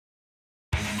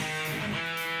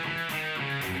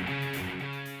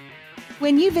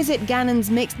When you visit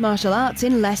Gannon's Mixed Martial Arts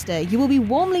in Leicester, you will be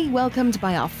warmly welcomed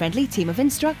by our friendly team of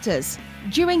instructors.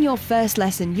 During your first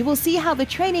lesson, you will see how the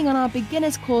training on our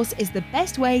beginner's course is the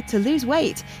best way to lose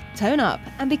weight, tone up,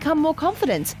 and become more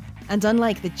confident. And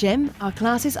unlike the gym, our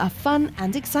classes are fun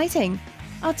and exciting.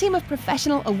 Our team of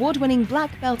professional award-winning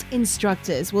black belt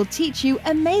instructors will teach you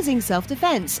amazing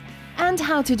self-defense and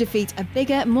how to defeat a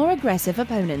bigger, more aggressive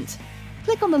opponent.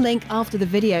 Click on the link after the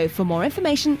video for more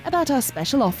information about our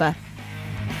special offer.